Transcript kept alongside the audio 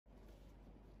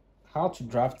How to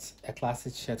draft a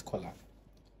classic shirt collar.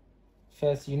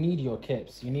 First, you need your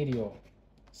curves. You need your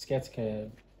skirt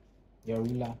curve, your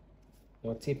ruler,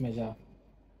 your tape measure,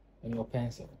 and your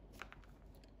pencil.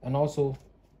 And also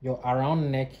your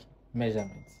around neck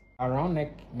measurement. Around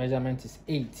neck measurement is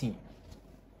 18.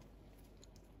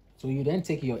 So you then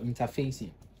take your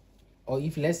interfacing. Or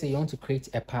if let's say you want to create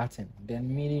a pattern,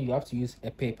 then meaning you have to use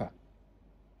a paper.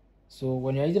 So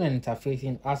when you're using an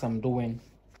interfacing, as I'm doing,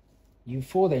 you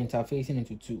fold the interfacing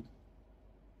into two.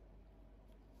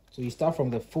 So you start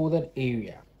from the folded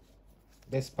area,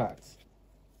 this part,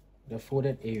 the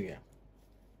folded area.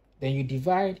 Then you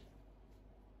divide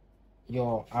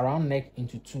your around neck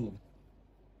into two,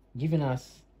 giving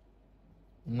us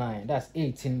 9. That's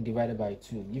 18 divided by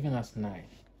 2, giving us 9.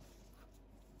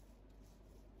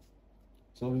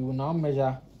 So we will now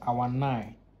measure our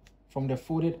 9 from the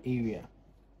folded area,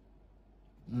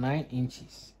 9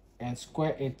 inches, and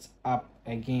square it up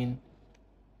again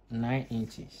 9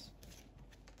 inches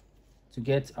to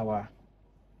get our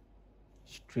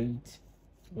straight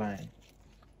line.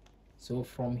 So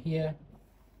from here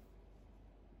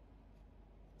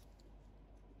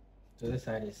to this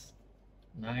side is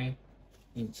 9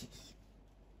 inches.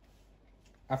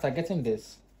 After getting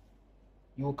this,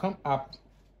 you will come up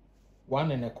 1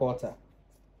 1/4.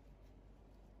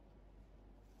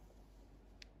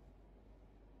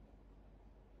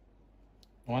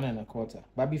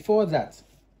 But before that,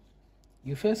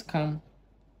 you first come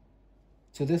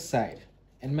to this side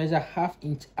and measure 1/2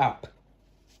 inch up.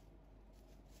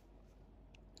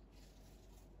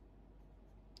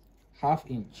 Half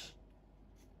inch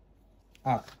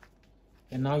up.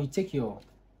 And now you take your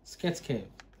skirt curve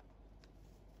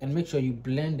and make sure you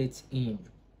blend it in.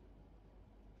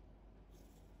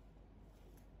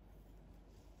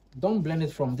 Don't blend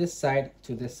it from this side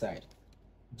to this side,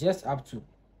 just up to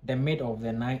the mid of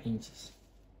the 9 inches.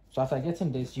 So after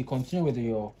getting this, you continue with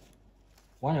your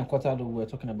 1 1/4 that we were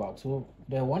talking about. So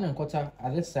the 1 1/4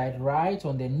 at this side, right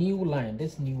on the new line,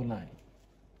 this new line.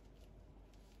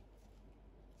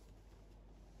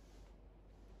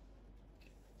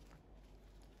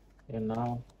 And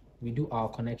now we do our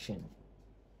connection.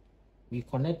 We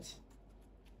connect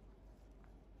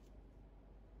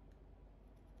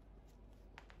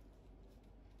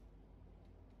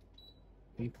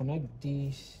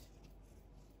these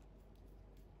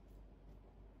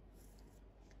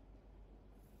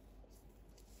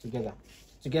together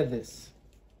to get this.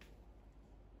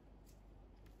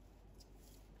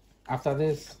 After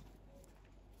this,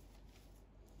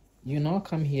 you now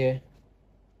come here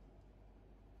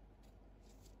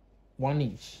 1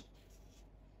 inch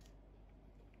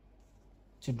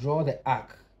to draw the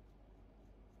arc.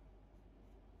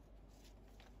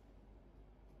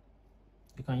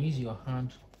 You can use your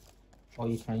hand or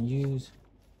you can use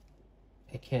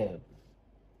a curve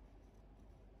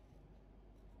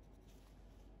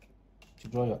to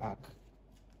draw your arc.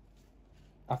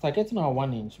 After getting our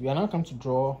 1 inch, we are now come to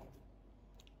draw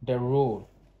the roll.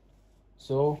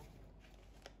 So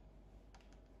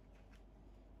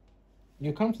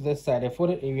you come to this side, the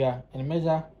folded area, and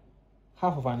measure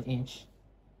 1/2 inch,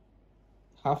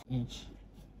 1/2 inch,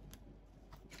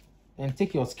 and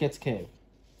take your skirt curve.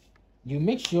 You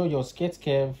make sure your skirt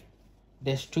curve,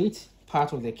 the straight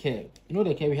part of the curve. You know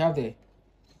the curve, we have the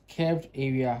curved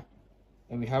area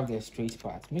and we have the straight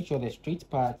part. Make sure the straight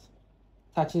part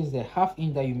touches the 1/2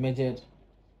 inch that you measured,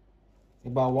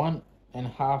 about 1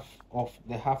 1/2 of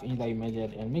the 1/2 inch that you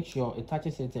measured, and make sure it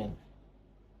touches it and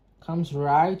comes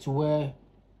right to where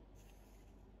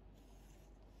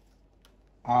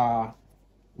our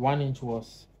 1 inch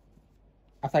was.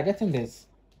 After getting this,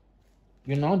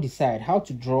 you now decide how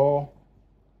to draw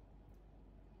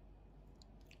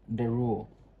the roll.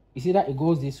 You see that it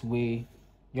goes this way,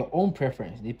 your own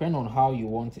preference, depend on how you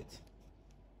want it.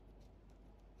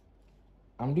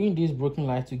 I'm doing these broken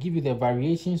lines to give you the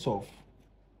variations of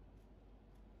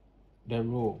the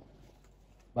roll,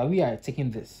 but we are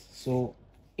taking this, so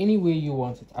any way you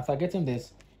want it. After getting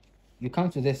this, you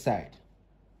come to this side.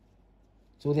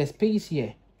 So the space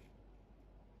here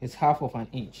is 1/2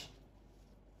 inch.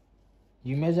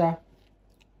 You measure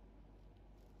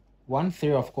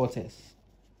 1/3.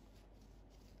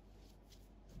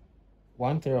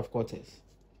 1/3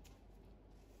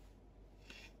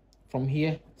 from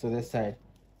here to this side.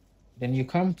 Then you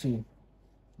come to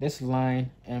this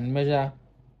line and measure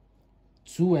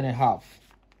 2 1/2.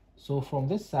 So from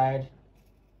this side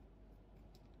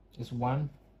is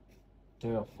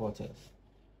 1/3,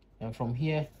 and from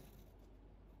here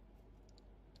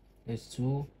is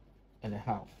 2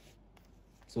 1/2.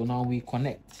 So now we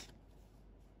connect.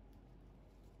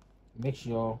 Make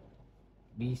sure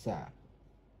these are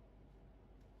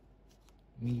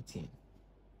meeting.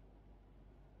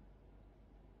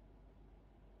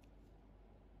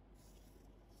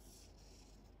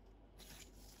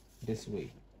 This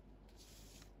way.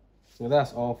 So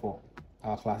that's all for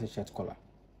our classic shirt collar.